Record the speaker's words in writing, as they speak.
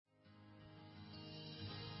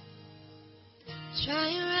Try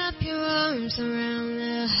and wrap your arms around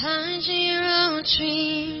the 100-year-old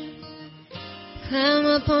tree. Climb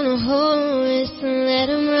up on a horse and let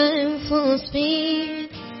him run full speed.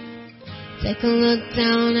 Take a look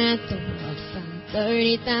down at the world from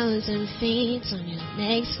 30,000 feet on your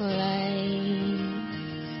next flight.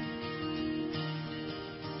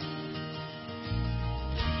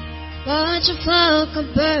 Watch a flock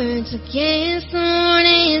of birds against the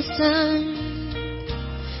morning sun.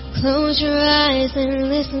 Close your eyes and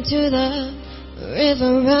listen to the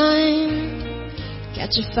river run.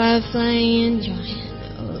 Catch a firefly enjoying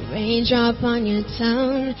a raindrop on your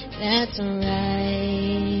tongue. That's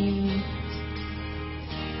alright.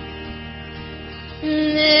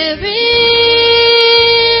 There is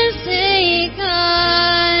a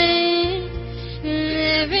God.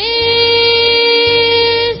 There is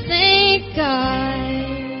a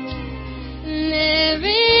God. There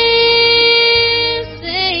is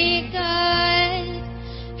a God.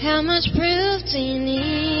 How much proof do you need?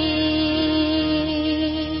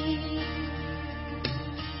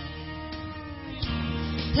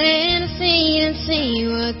 Plant a seed and see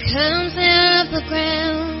what comes out of the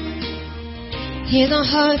ground. Hear the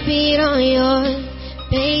heartbeat on your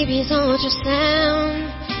baby's ultrasound.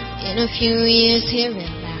 In a few years, hear it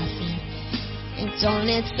laughing. And don't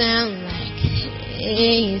it sound like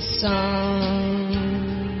a song?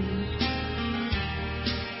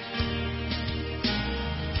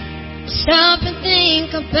 Stop and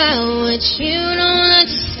think about what you don't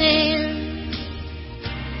understand.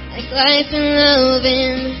 Like life and love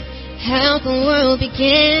and how the world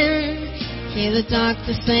began. Hear the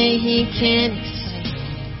doctor say he can't excite,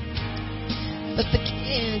 but the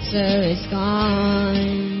cancer is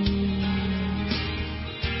gone.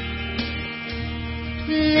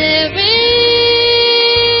 There is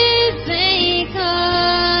a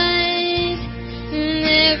God.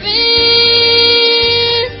 There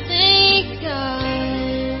is a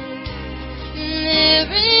God.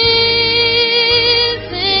 There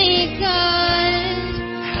is a God.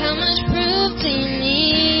 How much proof do you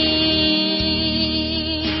need?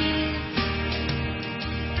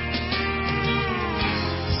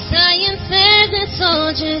 Science says it's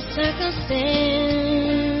all just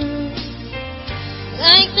circumstance.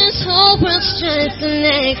 Like this whole world's just an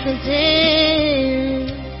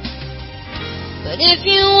accident. But if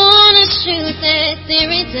you want to shoot that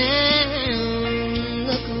theory down,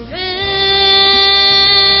 look around.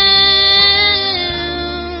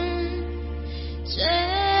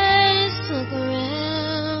 Just look around.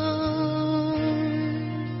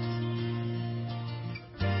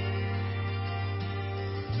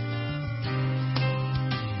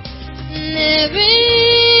 There is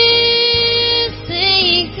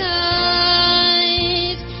a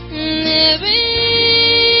God. There is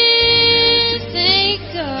a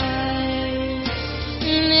God.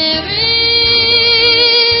 There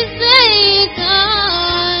is a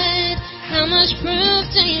God. How much proof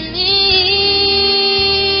do you need?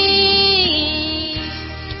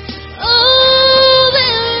 Oh,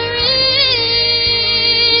 there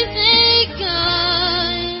is a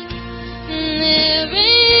God. There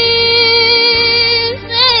is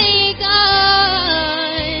a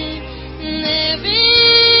God. There is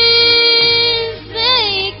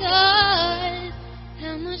a God.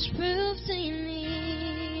 How much proof do you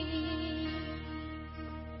need?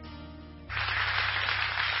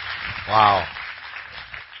 Wow.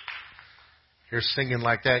 You're singing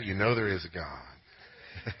like that, you know there is a God.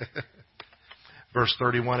 Verse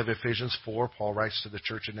 31 of Ephesians 4, Paul writes to the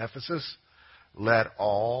church in Ephesus, let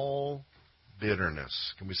all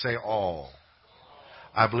bitterness, can we say all?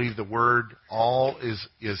 I believe the word all is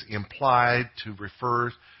implied to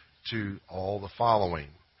refer to all the following.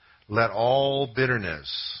 Let all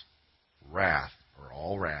bitterness, wrath, or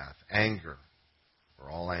all wrath, anger, or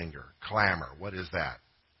all anger, clamor, what is that?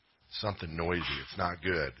 Something noisy, it's not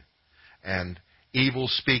good. And evil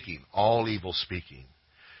speaking, all evil speaking,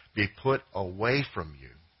 be put away from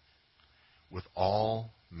you with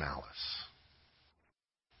all malice.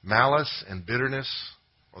 Malice and bitterness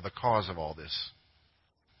are the cause of all this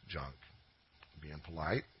junk. Being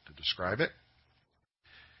polite to describe it.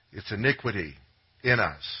 It's iniquity in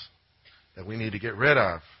us that we need to get rid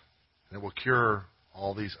of, and it will cure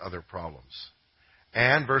all these other problems.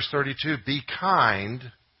 And verse 32, be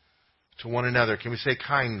kind to one another. Can we say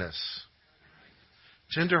kindness?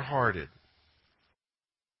 Tender-hearted.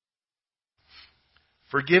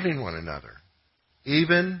 Forgiving one another,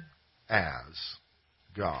 even as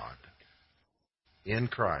God in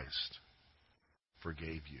Christ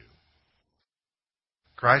forgave you.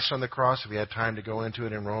 Christ on the cross, if we had time to go into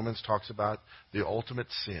it in Romans, talks about the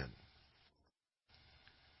ultimate sin.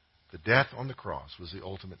 The death on the cross was the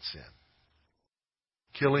ultimate sin.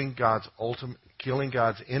 Killing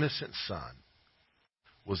God's innocent Son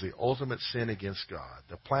was the ultimate sin against God.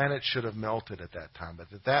 The planet should have melted at that time.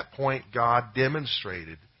 But at that point, God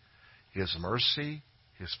demonstrated His mercy,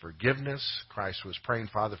 His forgiveness. Christ was praying,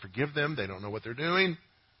 Father, forgive them. They don't know what they're doing.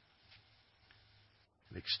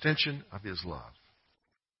 An extension of His love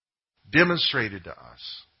demonstrated to us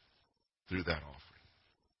through that offering.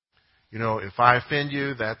 You know, if I offend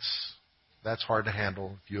you, that's hard to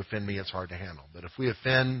handle. If you offend me, it's hard to handle. But if we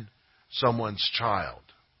offend someone's child,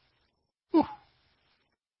 whew,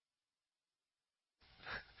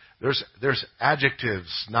 there's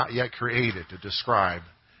adjectives not yet created to describe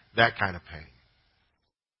that kind of pain.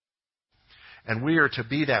 And we are to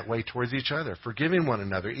be that way towards each other, forgiving one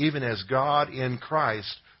another, even as God in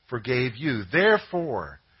Christ forgave you.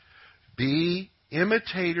 Therefore, be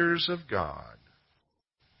imitators of God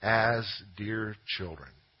as dear children.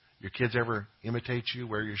 Your kids ever imitate you?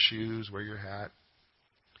 Wear your shoes, wear your hat,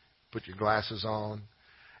 put your glasses on.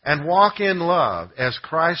 And walk in love as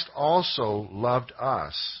Christ also loved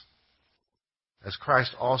us. As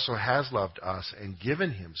Christ also has loved us and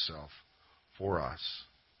given Himself for us.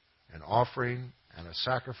 An offering and a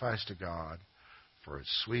sacrifice to God for its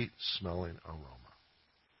sweet-smelling aroma.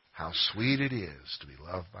 How sweet it is to be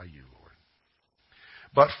loved by you, Lord.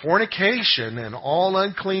 But fornication and all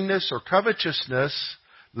uncleanness or covetousness,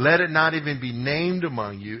 let it not even be named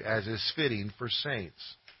among you as is fitting for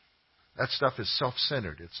saints. That stuff is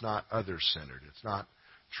self-centered. It's not other-centered. It's not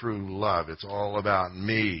true love. It's all about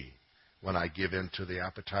me when I give in to the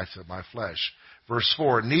appetites of my flesh. Verse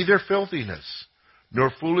 4, neither filthiness,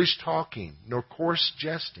 nor foolish talking, nor coarse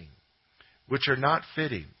jesting, which are not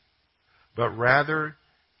fitting, but rather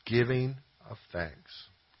giving of thanks.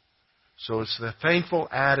 So it's the thankful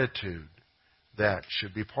attitude that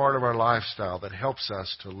should be part of our lifestyle that helps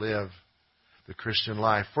us to live the Christian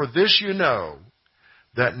life. For this you know,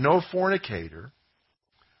 that no fornicator,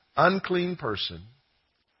 unclean person,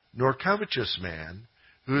 nor covetous man,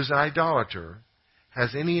 who is an idolater,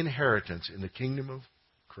 has any inheritance in the kingdom of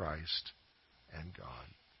Christ and God.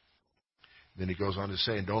 Then he goes on to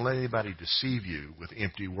say, and don't let anybody deceive you with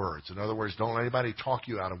empty words. In other words, don't let anybody talk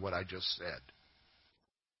you out of what I just said.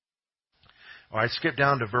 All right, skip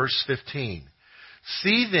down to verse 15.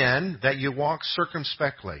 See then that you walk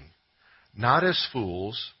circumspectly, not as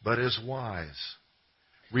fools, but as wise,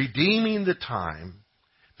 redeeming the time,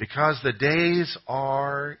 because the days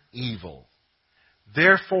are evil.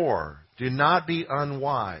 Therefore, do not be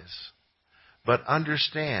unwise, but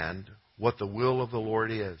understand what the will of the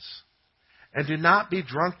Lord is. And do not be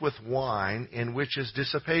drunk with wine, in which is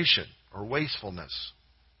dissipation or wastefulness.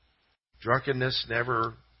 Drunkenness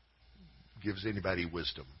never gives anybody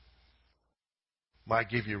wisdom. Might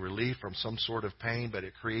give you relief from some sort of pain, but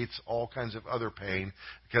it creates all kinds of other pain,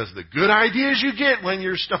 because the good ideas you get when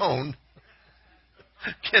you're stoned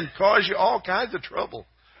can cause you all kinds of trouble.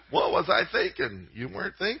 What was I thinking? You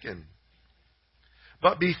weren't thinking.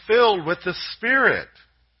 But be filled with the Spirit.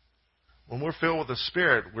 When we're filled with the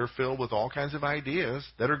Spirit, we're filled with all kinds of ideas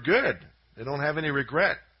that are good. They don't have any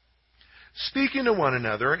regret. Speaking to one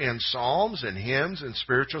another in psalms and hymns and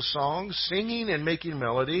spiritual songs, singing and making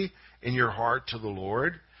melody in your heart to the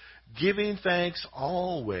Lord, giving thanks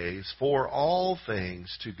always for all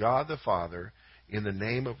things to God the Father in the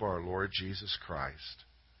name of our Lord Jesus Christ.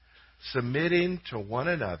 Submitting to one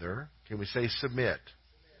another, can we say submit?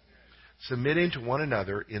 Submitting to one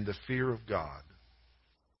another in the fear of God.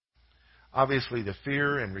 Obviously, the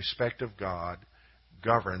fear and respect of God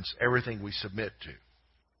governs everything we submit to.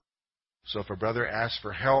 So if a brother asks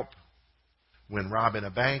for help when robbing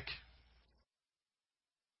a bank,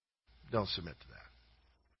 don't submit to that.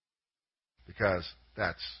 Because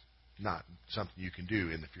that's not something you can do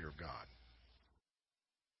in the fear of God.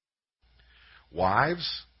 Wives,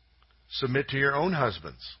 submit to your own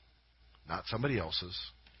husbands, not somebody else's,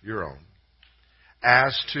 your own,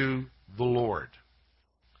 as to the Lord.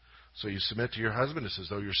 So you submit to your husband, it's as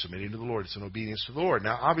though you're submitting to the Lord. It's an obedience to the Lord.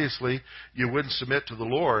 Now, obviously, you wouldn't submit to the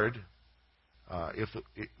Lord if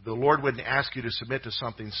the Lord wouldn't ask you to submit to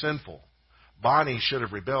something sinful. Bonnie should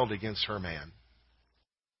have rebelled against her man.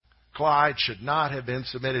 Clyde should not have been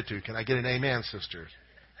submitted to. Can I get an amen, sisters?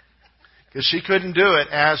 Because she couldn't do it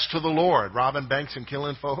as to the Lord. Robbing banks and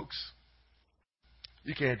killing folks.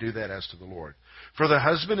 You can't do that as to the Lord. For the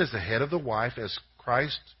husband is the head of the wife, as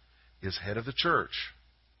Christ is head of the church.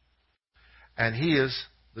 And He is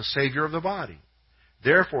the Savior of the body.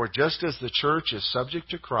 Therefore, just as the church is subject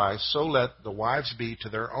to Christ, so let the wives be to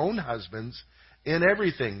their own husbands in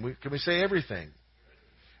everything. Can we say everything?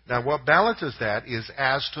 Now, what balances that is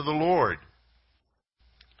as to the Lord.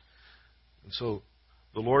 So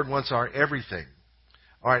the Lord wants our everything.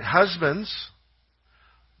 All right, husbands,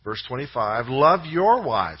 verse 25, love your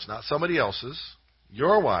wives, not somebody else's,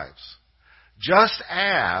 your wives, just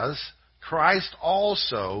as Christ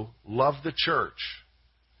also loved the church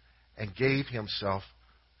and gave himself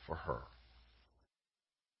for her.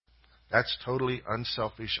 That's totally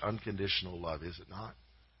unselfish, unconditional love, is it not?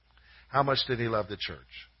 How much did he love the church?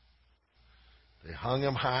 They hung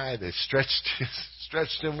him high. They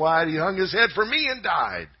stretched him wide. He hung his head for me and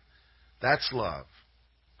died. That's love.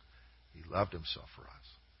 He loved himself for us.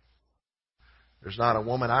 There's not a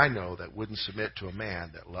woman I know that wouldn't submit to a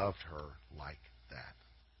man that loved her like that.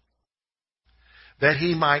 That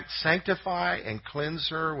he might sanctify and cleanse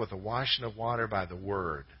her with the washing of water by the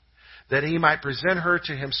word. That he might present her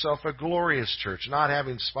to himself a glorious church, not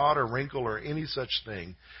having spot or wrinkle or any such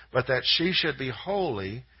thing, but that she should be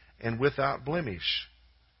holy and without blemish.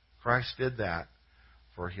 Christ did that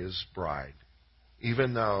for his bride,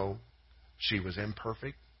 even though she was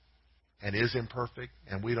imperfect and is imperfect,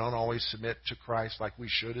 and we don't always submit to Christ like we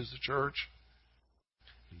should as a church.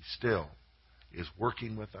 He still is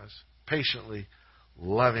working with us, patiently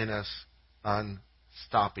loving us,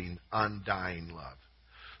 unstopping, undying love.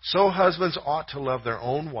 So husbands ought to love their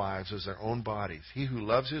own wives as their own bodies. He who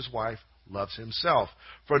loves his wife loves himself.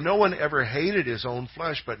 For no one ever hated his own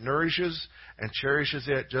flesh, but nourishes and cherishes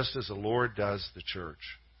it, just as the Lord does the church.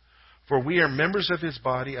 For we are members of his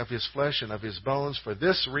body, of his flesh, and of his bones. For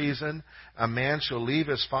this reason, a man shall leave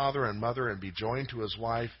his father and mother and be joined to his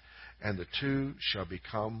wife, and the two shall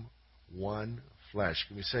become one flesh.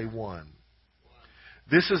 Can we say one?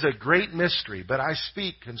 This is a great mystery, but I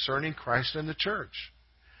speak concerning Christ and the church.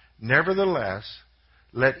 Nevertheless,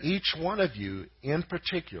 let each one of you in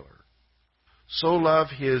particular so love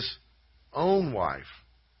his own wife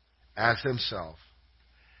as himself,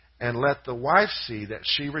 and let the wife see that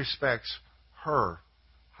she respects her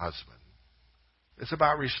husband. It's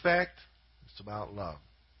about respect. It's about love.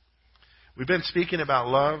 We've been speaking about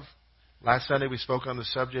love. Last Sunday we spoke on the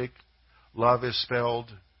subject. Love is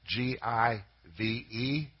spelled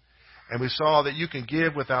G-I-V-E. And we saw that you can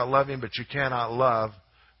give without loving, but you cannot love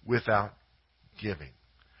without giving.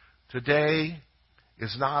 Today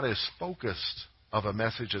is not as focused of a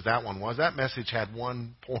message as that one was. That message had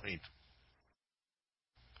one point.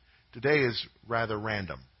 Today is rather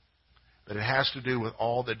random, but it has to do with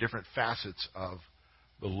all the different facets of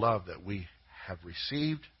the love that we have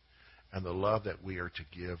received and the love that we are to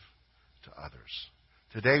give to others.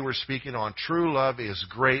 Today we're speaking on true love is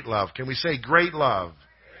great love. Can we say great love?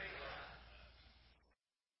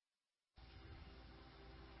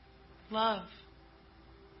 Love.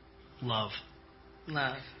 Love.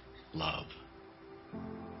 Love. Love.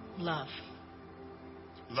 Love.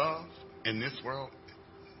 Love in this world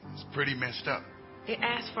is pretty messed up. It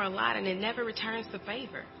asks for a lot and it never returns the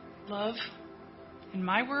favor. Love, in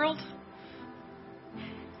my world,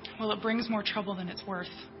 well, it brings more trouble than it's worth.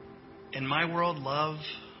 In my world, love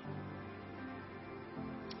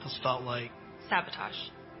has felt like Sabotage.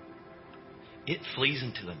 it flees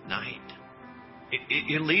into the night.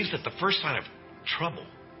 It leaves at the first sign of trouble.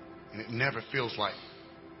 And it never feels like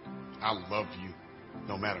I love you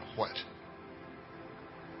no matter what.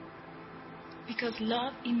 Because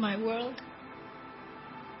love in my world,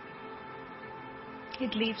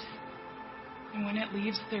 it leaves. And when it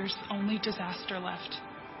leaves, there's only disaster left.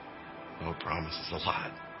 Oh, promises a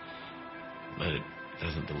lot, but it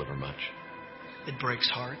doesn't deliver much. It breaks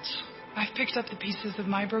hearts. I've picked up the pieces of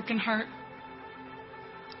my broken heart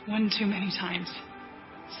one too many times.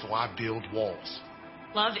 So I build walls.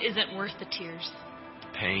 Love isn't worth the tears.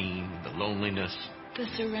 The pain, the loneliness. The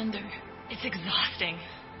surrender. It's exhausting.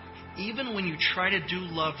 Even when you try to do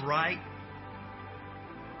love right,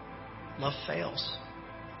 love fails.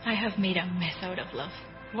 I have made a mess out of love.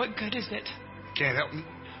 What good is it? Can't help me.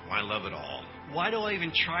 Why love at all? Why do I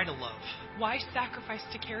even try to love? Why sacrifice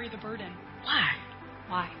to carry the burden? Why?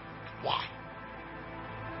 Why? Why?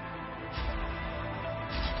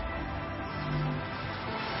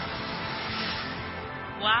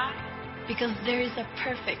 Why? Because there is a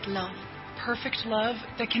perfect love. Perfect love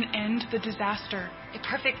that can end the disaster. A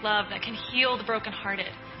perfect love that can heal the brokenhearted.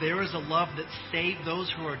 There is a love that saved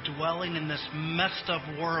those who are dwelling in this messed up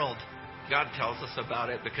world. God tells us about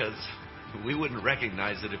it because we wouldn't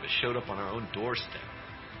recognize it if it showed up on our own doorstep.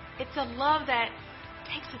 It's a love that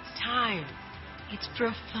takes its time. It's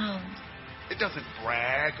profound. It doesn't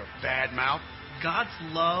brag or badmouth. God's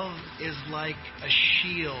love is like a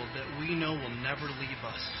shield that we know will never leave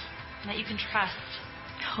us. That you can trust.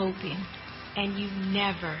 Hoping. And you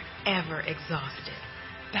never, ever exhaust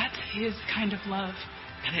it. That's his kind of love.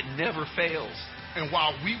 and it never fails. And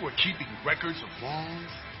while we were keeping records of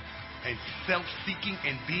wrongs and self-seeking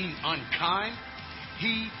and being unkind,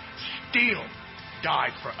 He still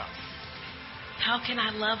died for us. How can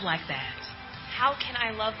I love like that? How can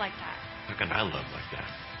I love like that? How can I love like that?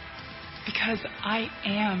 Because I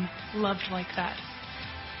am loved like that.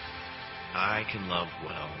 I can love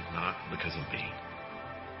well, not because of me.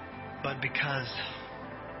 But because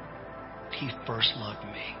He first loved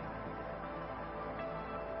me.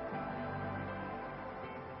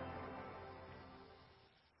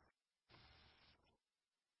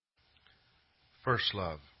 First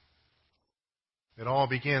love. It all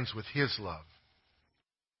begins with His love.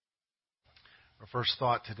 Our first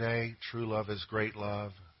thought today, true love is great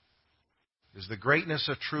love, is the greatness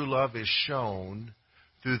of true love is shown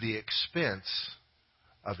through the expense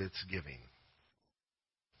of its giving.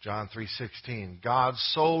 John 3:16, God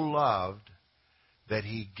so loved that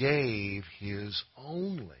He gave His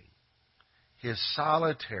only, His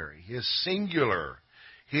solitary, His singular,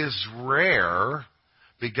 His rare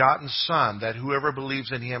begotten Son, that whoever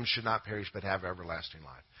believes in Him should not perish but have everlasting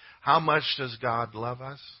life. How much does God love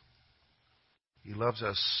us? He loves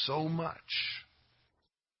us so much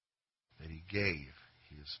that He gave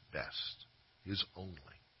His best, His only.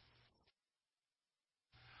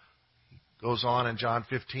 He goes on in John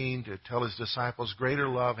 15 to tell His disciples, greater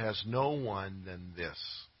love has no one than this.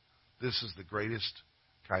 This is the greatest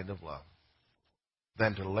kind of love,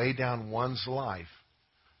 than to lay down one's life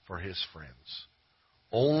for his friends.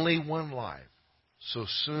 Only one life, so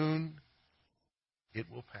soon it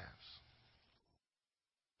will pass.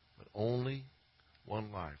 But only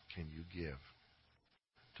one life can you give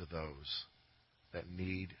to those that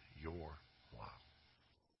need your love.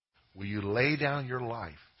 Will you lay down your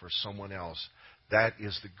life for someone else? That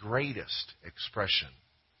is the greatest expression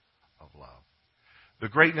of love. The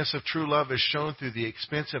greatness of true love is shown through the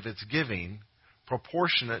expense of its giving,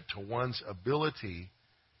 proportionate to one's ability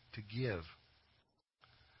to give.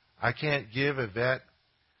 I can't give Yvette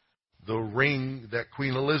the ring that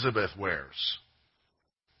Queen Elizabeth wears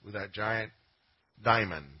with that giant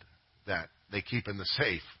diamond that they keep in the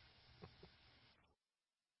safe.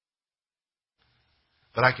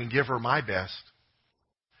 But I can give her my best,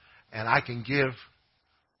 and I can give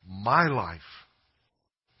my life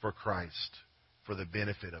for Christ, for the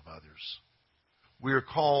benefit of others. We are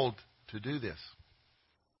called to do this.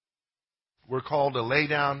 We're called to lay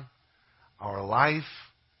down our life,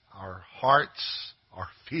 our hearts, our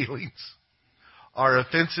feelings, our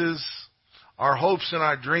offenses, our hopes and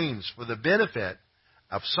our dreams for the benefit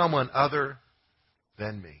of someone other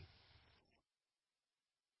than me.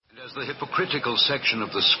 And as the hypocritical section of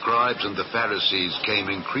the scribes and the Pharisees came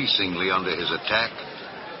increasingly under his attack,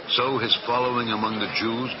 so his following among the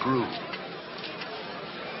Jews grew.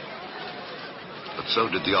 But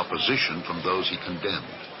so did the opposition from those he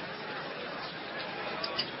condemned.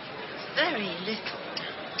 Very little.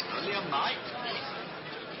 Only a mite.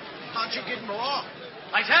 Can't you get more?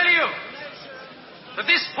 I tell you that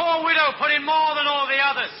this poor widow put in more than all the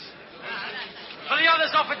others. For the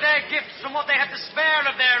others offered their gifts from what they had to spare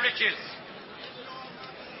of their riches.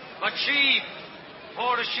 But she,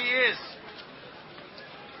 poor as she is,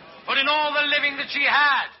 put in all the living that she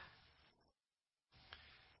had.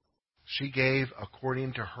 She gave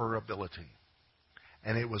according to her ability,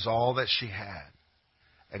 and it was all that she had.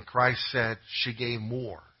 And Christ said she gave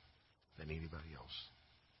more than anybody else.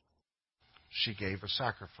 She gave a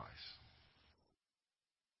sacrifice.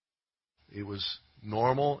 It was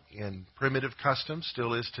normal in primitive custom,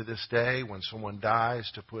 still is to this day, when someone dies,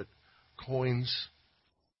 to put coins,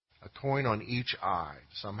 a coin on each eye.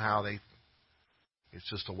 Somehow it's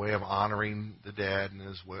just a way of honoring the dead and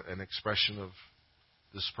is an expression of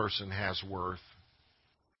this person has worth.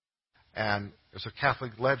 And there's a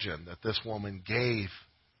Catholic legend that this woman gave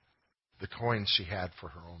the coins she had for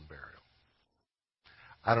her own burial.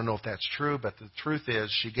 I don't know if that's true, but the truth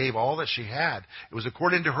is she gave all that she had. It was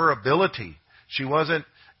according to her ability. She wasn't,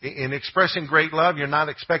 in expressing great love, you're not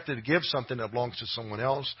expected to give something that belongs to someone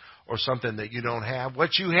else or something that you don't have.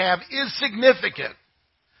 What you have is significant,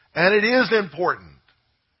 and it is important.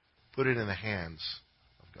 Put it in the hands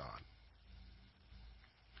of God.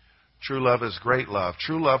 True love is great love.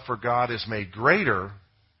 True love for God is made greater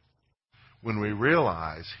when we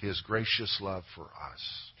realize His gracious love for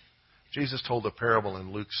us. Jesus told a parable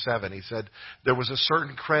in Luke 7. He said, there was a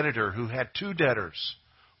certain creditor who had two debtors.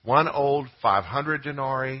 One owed 500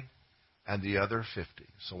 denarii and the other 50.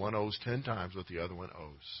 So one owes 10 times what the other one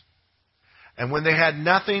owes. And when they had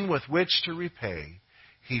nothing with which to repay,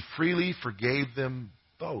 he freely forgave them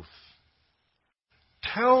both.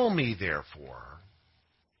 Tell me, therefore,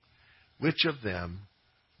 which of them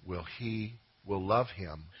will love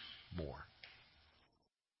him more.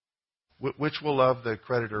 Which will love the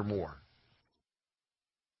creditor more?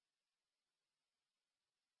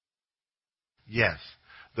 Yes,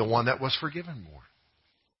 the one that was forgiven more.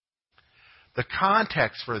 The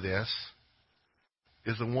context for this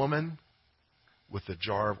is the woman with the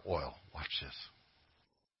jar of oil. Watch this.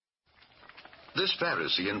 This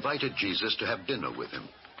Pharisee invited Jesus to have dinner with him,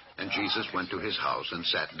 and Jesus went to his house and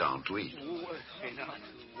sat down to eat.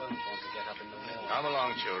 Come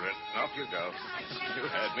along, children. Off you go. You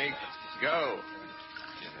heard me. Go.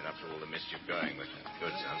 Get up to all the mischief going, but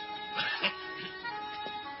good, son.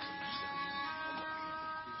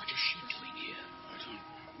 What is she doing here?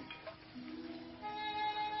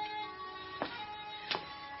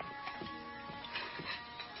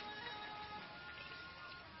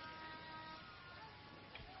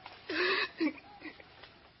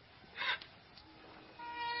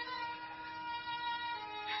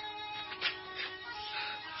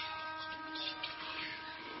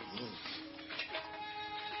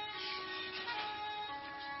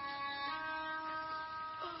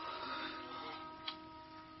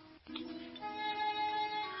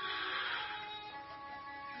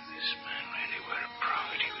 This man really were a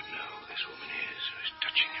prophet, he would know who this woman is who is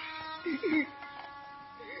touching him.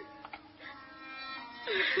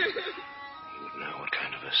 He would know what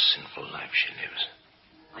kind of a sinful life she lives.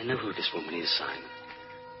 I know who this woman is, Simon.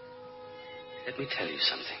 Let me tell you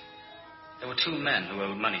something. There were two men who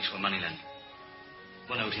owed money to a moneylender.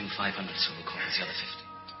 One owed him 500 silver coins, the other 50.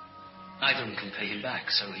 Neither of them can pay him back,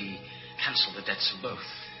 so he cancelled the debts of both.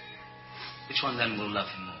 Which one then will love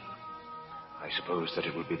him more? I suppose that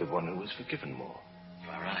it would be the one who was forgiven more. You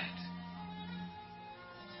are right.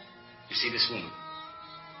 You see this woman?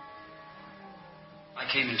 I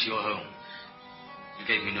came into your home. You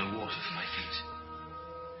gave me no water for my feet.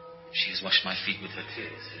 She has washed my feet with her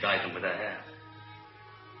tears and dried them with her hair.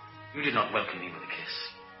 You did not welcome me with a kiss.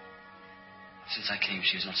 Since I came,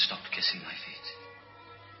 she has not stopped kissing my feet.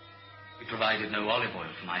 You provided no olive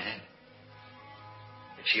oil for my head.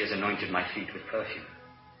 But she has anointed my feet with perfume.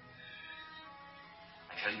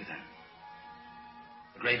 I tell you then,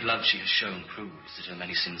 the great love she has shown proves that her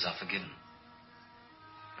many sins are forgiven.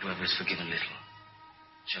 But whoever is forgiven little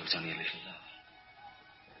shows only a little love.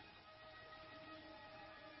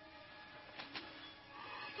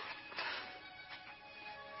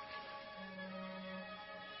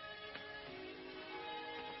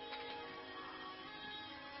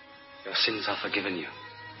 Your sins are forgiven you.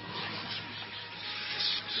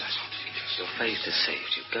 Your faith has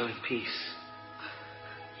saved you. Go in peace.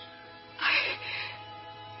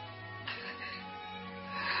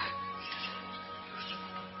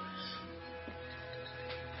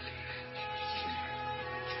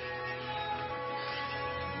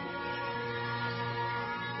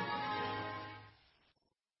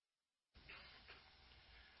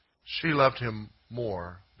 She loved him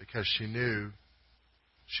more because she knew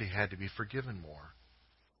she had to be forgiven more.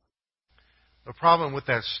 The problem with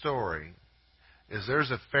that story is there's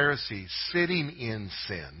a Pharisee sitting in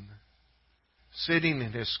sin, sitting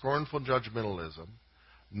in his scornful judgmentalism,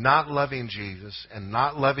 not loving Jesus and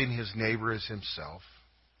not loving his neighbor as himself,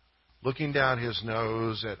 looking down his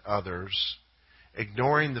nose at others,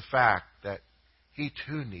 ignoring the fact that he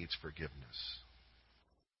too needs forgiveness.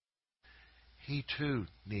 He too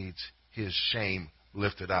needs his shame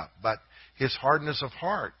lifted up. But his hardness of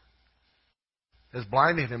heart has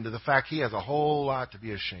blinded him to the fact he has a whole lot to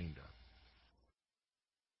be ashamed of.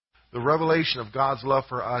 The revelation of God's love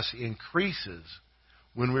for us increases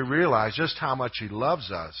when we realize just how much He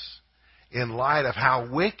loves us in light of how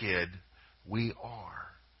wicked we are.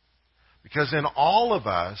 Because in all of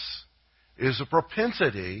us is a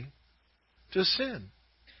propensity to sin.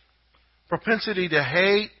 Propensity to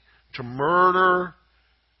hate, to murder,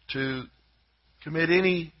 to commit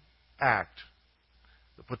any act.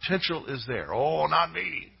 The potential is there. Oh, not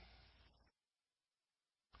me.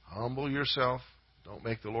 Humble yourself. Don't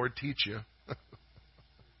make the Lord teach you.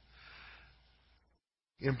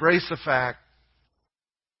 Embrace the fact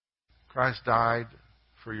Christ died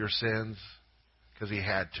for your sins because He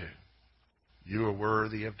had to. You are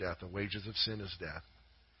worthy of death. The wages of sin is death.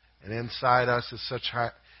 And inside us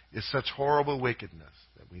is such horrible wickedness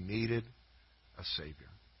that we needed a Savior.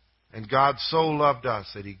 And God so loved us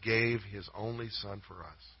that He gave His only Son for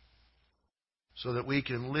us, so that we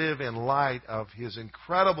can live in light of His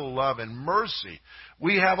incredible love and mercy.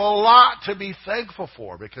 We have a lot to be thankful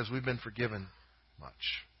for because we've been forgiven much.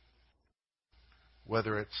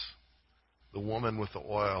 Whether it's the woman with the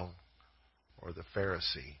oil or the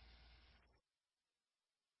Pharisee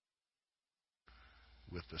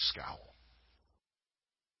with the scowl.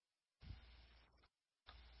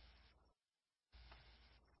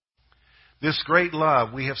 This great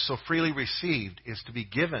love we have so freely received is to be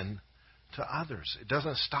given to others. It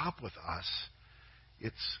doesn't stop with us.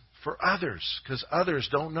 It's for others, because others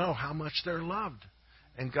don't know how much they're loved.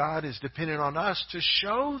 And God is dependent on us to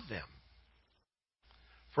show them.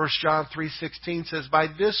 1 John 3:16 says, "By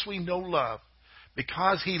this we know love,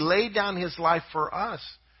 because He laid down His life for us.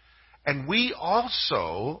 And we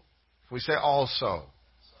also," we say also,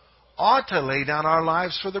 "ought to lay down our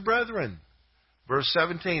lives for the brethren." Verse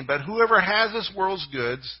 17, "But whoever has this world's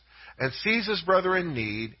goods and sees his brother in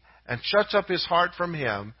need and shuts up his heart from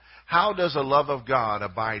him, how does the love of God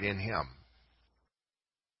abide in him?"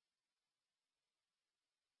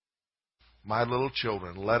 My little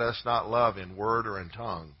children, let us not love in word or in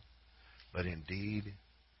tongue, but in deed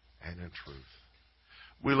and in truth.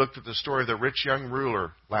 We looked at the story of the rich young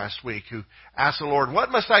ruler last week who asked the Lord,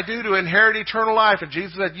 "What must I do to inherit eternal life?" And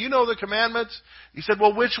Jesus said, "You know the commandments." He said,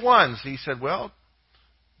 "Well, which ones?" He said, "Well,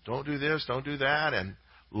 don't do this, don't do that, and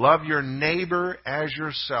love your neighbor as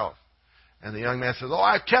yourself." And the young man says, "Oh,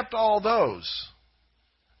 I've kept all those."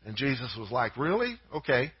 And Jesus was like, "Really?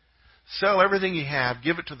 Okay. Sell everything you have,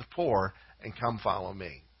 give it to the poor, and come follow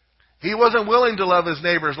me." He wasn't willing to love his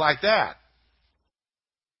neighbors like that.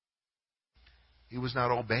 He was not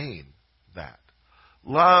obeying that.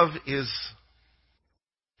 Love is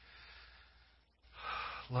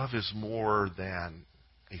more than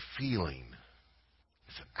a feeling.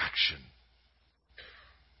 It's an action.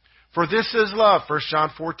 "For this is love," 1 John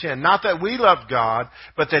 4:10, "not that we loved God,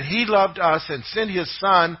 but that He loved us and sent His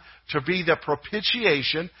Son to be the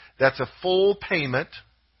propitiation," that's a full payment,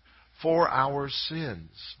 "for our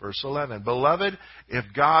sins." Verse 11, "Beloved,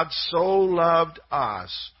 if God so loved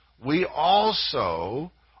us, we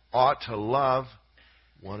also ought to love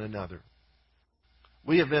one another."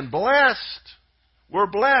 We have been blessed. We're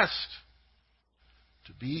blessed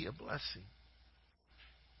to be a blessing.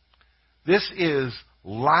 This is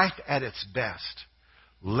life at its best,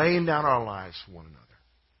 laying down our lives for one another.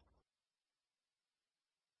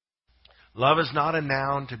 Love is not a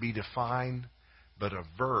noun to be defined, but a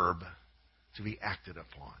verb to be acted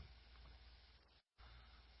upon.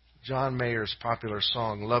 John Mayer's popular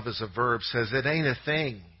song, "Love is a Verb," says, "It ain't a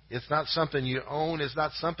thing. It's not something you own. It's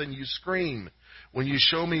not something you scream. When you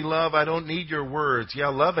show me love, I don't need your words. Yeah,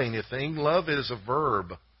 love ain't a thing. Love is a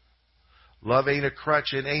verb. Love ain't a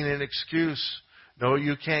crutch. It ain't an excuse. No,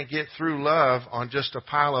 you can't get through love on just a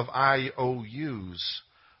pile of IOUs.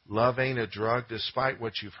 Love ain't a drug, despite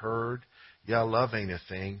what you've heard. Yeah, love ain't a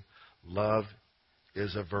thing. Love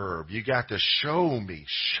is a verb." You got to show me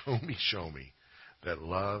that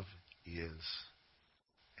love is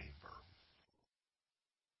a verb.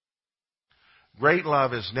 Great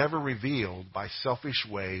love is never revealed by selfish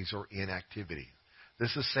ways or inactivity.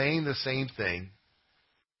 This is saying the same thing,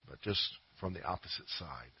 but just from the opposite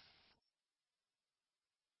side.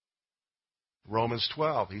 Romans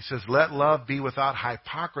 12, he says, "Let love be without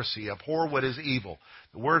hypocrisy. Abhor what is evil."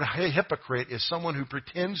 The word hypocrite is someone who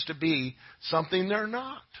pretends to be something they're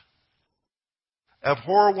not.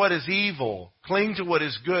 "Abhor what is evil. Cling to what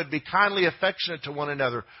is good. Be kindly affectionate to one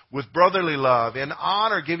another with brotherly love. In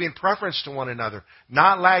honor, giving preference to one another.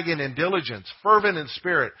 Not lagging in diligence. Fervent in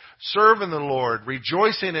spirit. Serve in the Lord.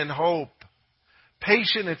 Rejoicing in hope.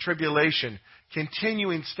 Patient in tribulation.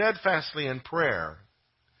 Continuing steadfastly in prayer.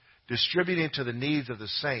 Distributing to the needs of the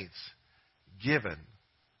saints, given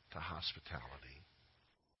to hospitality."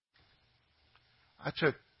 I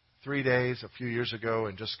took 3 days a few years ago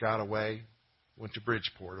and just got away. Went to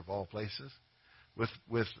Bridgeport, of all places, with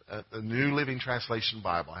a New Living Translation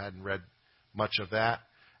Bible. I hadn't read much of that,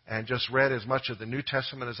 and just read as much of the New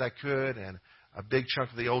Testament as I could and a big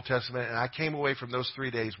chunk of the Old Testament. And I came away from those 3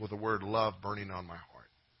 days with the word love burning on my heart.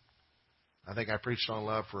 I think I preached on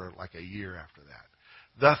love for like a year after that.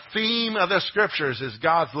 The theme of the Scriptures is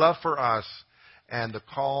God's love for us and the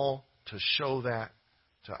call to show that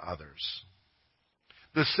to others.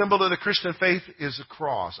 The symbol of the Christian faith is a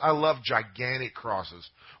cross. I love gigantic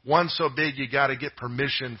crosses. One so big you got to get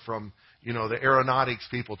permission from, the aeronautics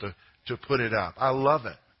people to put it up. I love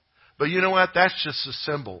it. But you know what? That's just a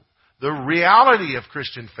symbol. The reality of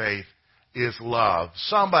Christian faith is love.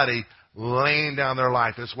 Somebody laying down their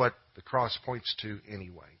life is what the cross points to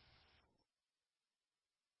anyway.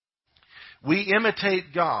 We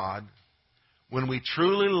imitate God when we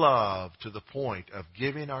truly love to the point of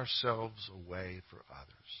giving ourselves away for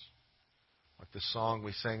others. Like the song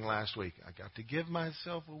we sang last week, "I got to give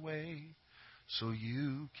myself away so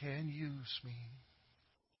you can use me."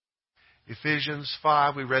 Ephesians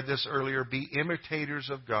 5, we read this earlier, "Be imitators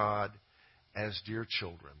of God as dear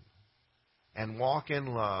children, and walk in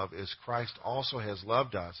love as Christ also has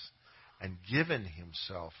loved us and given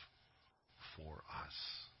Himself for us.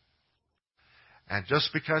 And just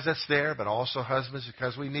because it's there, but also husbands,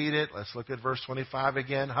 because we need it, let's look at verse 25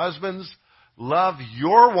 again. Husbands, love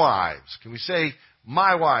your wives. Can we say,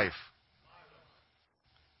 my wife?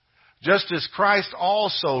 Just as Christ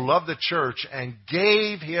also loved the church and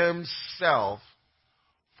gave himself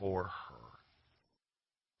for her.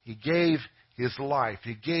 He gave his life.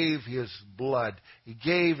 He gave his blood. He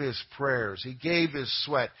gave his prayers. He gave his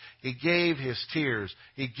sweat. He gave his tears.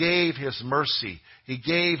 He gave his mercy. He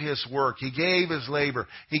gave his work. He gave his labor.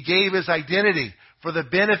 He gave his identity for the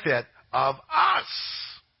benefit of us.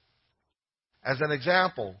 As an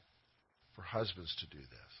example for husbands to do this.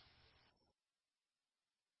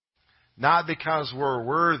 Not because we're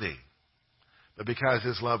worthy, but because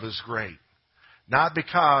his love is great. Not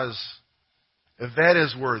because Yvette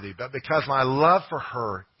is worthy, but because my love for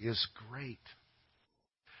her is great.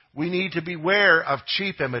 We need to beware of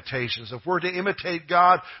cheap imitations. If we're to imitate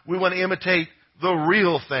God, we want to imitate the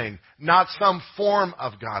real thing, not some form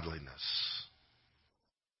of godliness.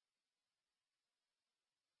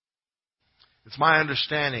 It's my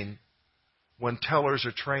understanding when tellers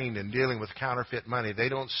are trained in dealing with counterfeit money, they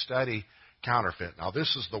don't study counterfeit. Now,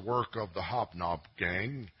 this is the work of the Hobnob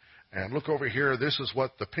gang. And look over here, this is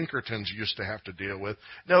what the Pinkertons used to have to deal with.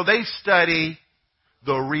 No, they study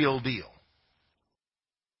the real deal.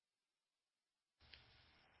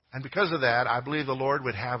 And because of that, I believe the Lord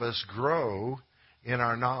would have us grow in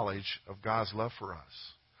our knowledge of God's love for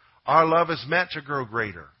us. Our love is meant to grow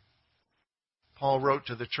greater. Paul wrote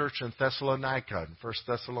to the church in Thessalonica in 1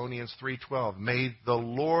 Thessalonians 3:12, may the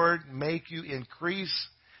Lord make you increase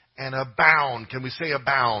and abound. Can we say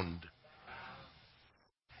abound?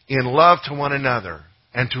 In love to one another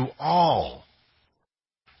and to all,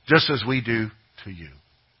 just as we do to you.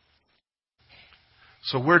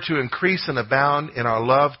 So we're to increase and abound in our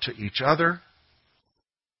love to each other,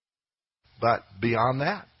 but beyond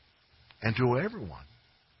that, and to everyone.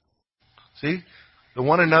 See? The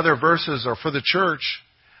one another verses are for the church,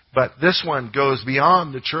 but this one goes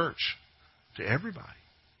beyond the church to everybody.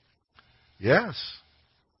 Yes.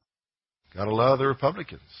 Gotta love the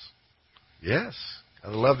Republicans. Yes.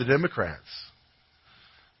 Gotta love the Democrats.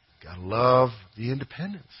 Gotta love the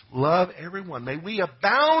independents. Love everyone. May we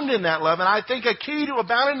abound in that love. And I think a key to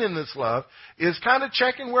abounding in this love is kind of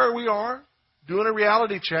checking where we are, doing a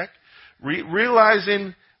reality check,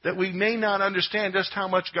 realizing that we may not understand just how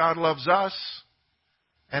much God loves us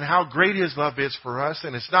and how great his love is for us.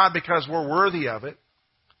 And it's not because we're worthy of it.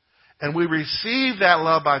 And we receive that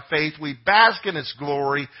love by faith. We bask in its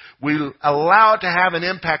glory. We allow it to have an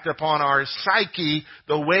impact upon our psyche,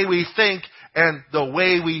 the way we think, and the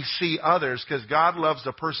way we see others. Because God loves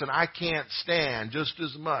the person I can't stand just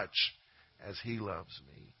as much as he loves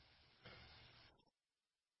me.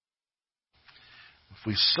 If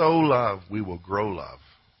we sow love, we will grow love.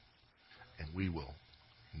 And we will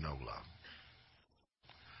know love.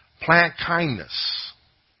 Plant kindness,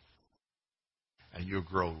 and you'll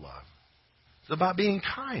grow love. It's about being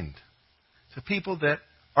kind to people that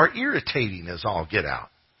are irritating as all get out.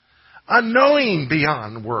 Annoying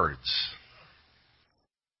beyond words.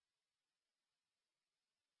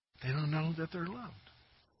 They don't know that they're loved.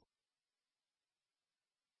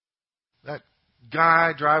 That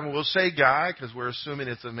guy driving, we'll say guy because we're assuming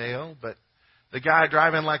it's a male, but the guy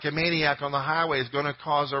driving like a maniac on the highway is going to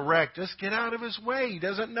cause a wreck. Just get out of his way. He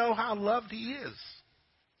doesn't know how loved he is.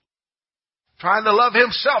 Trying to love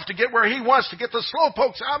himself to get where he wants, to get the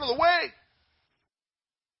slowpokes out of the way.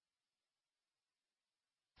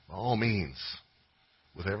 By all means,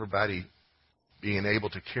 with everybody being able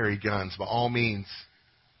to carry guns, by all means,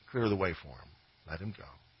 clear the way for him. Let him go.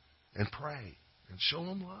 And pray. And show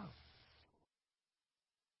him love.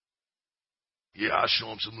 Yeah, I'll show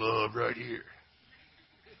him some love right here.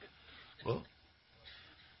 Well,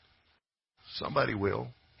 somebody will.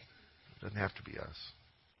 It doesn't have to be us.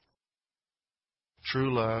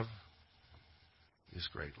 True love is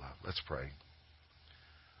great love. Let's pray.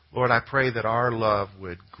 Lord, I pray that our love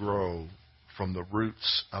would grow from the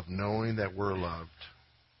roots of knowing that we're loved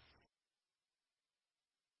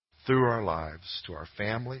through our lives, to our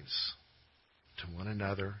families, to one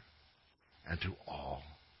another, and to all,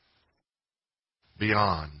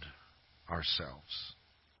 beyond ourselves.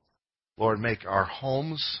 Lord, make our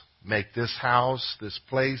homes, make this house, this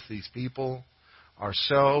place, these people,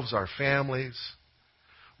 ourselves, our families,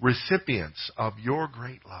 recipients of your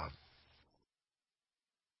great love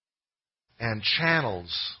and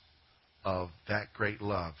channels of that great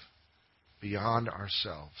love beyond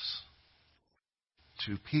ourselves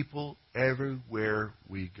to people everywhere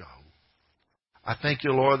we go. I thank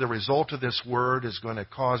you, Lord, the result of this word is going to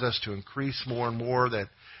cause us to increase more and more, that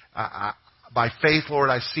by faith, Lord,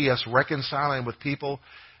 I see us reconciling with people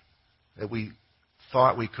that we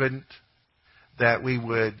thought we couldn't, that we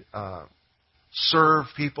would serve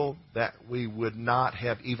people that we would not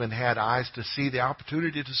have even had eyes to see the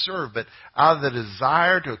opportunity to serve. But out of the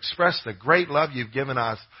desire to express the great love you've given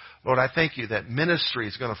us, Lord, I thank you that ministry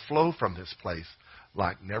is going to flow from this place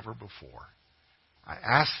like never before. I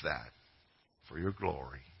ask that for your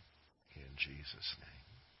glory in Jesus' name.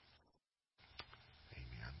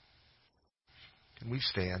 Amen. Can we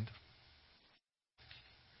stand?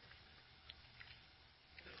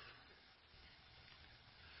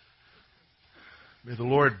 May the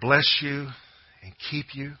Lord bless you and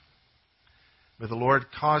keep you. May the Lord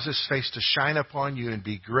cause His face to shine upon you and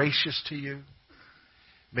be gracious to you.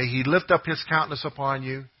 May He lift up His countenance upon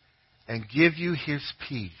you and give you His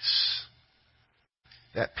peace.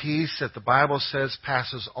 That peace that the Bible says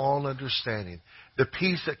passes all understanding. The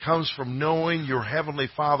peace that comes from knowing your Heavenly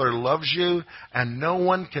Father loves you and no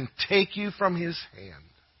one can take you from His hand.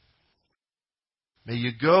 May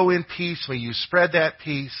you go in peace. May you spread that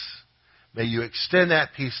peace. May you extend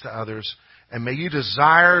that peace to others. And may you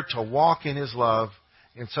desire to walk in His love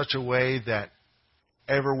in such a way that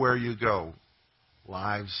everywhere you go,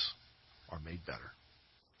 lives are made better.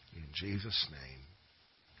 In Jesus' name,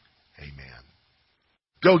 amen.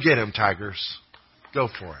 Go get Him, Tigers. Go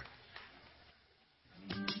for it.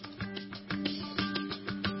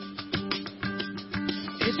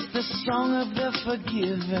 It's the song of the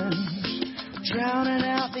forgiven, drowning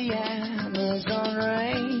out the Amazon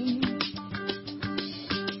rain.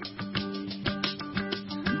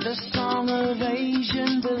 The song of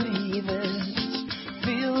Asian believers,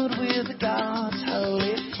 filled with God's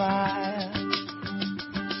holy fire.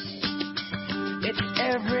 It's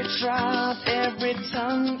every tribe, every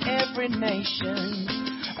tongue, every nation,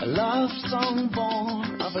 a love song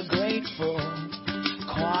born of a grateful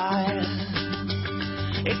choir.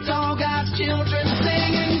 It's all God's children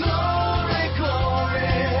singing glory,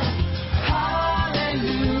 glory,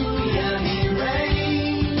 hallelujah, He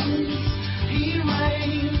reigns, He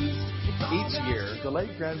reigns. Each year, the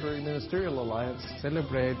Lake Granbury Ministerial Alliance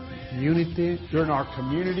celebrates unity during our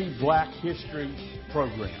Community Black History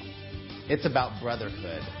program. It's about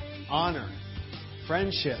brotherhood, honor,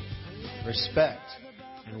 friendship, respect,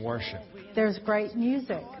 and worship. There's great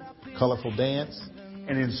music, colorful dance,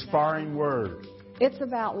 an inspiring word. It's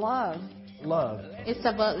about love. Love. It's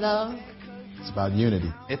about love. It's about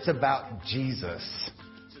unity. It's about Jesus.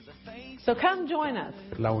 So come join us.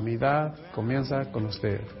 La unidad comienza con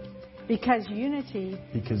usted. Because unity.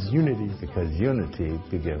 Because unity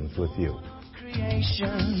begins with you.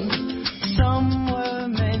 Creation, some were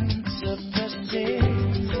made.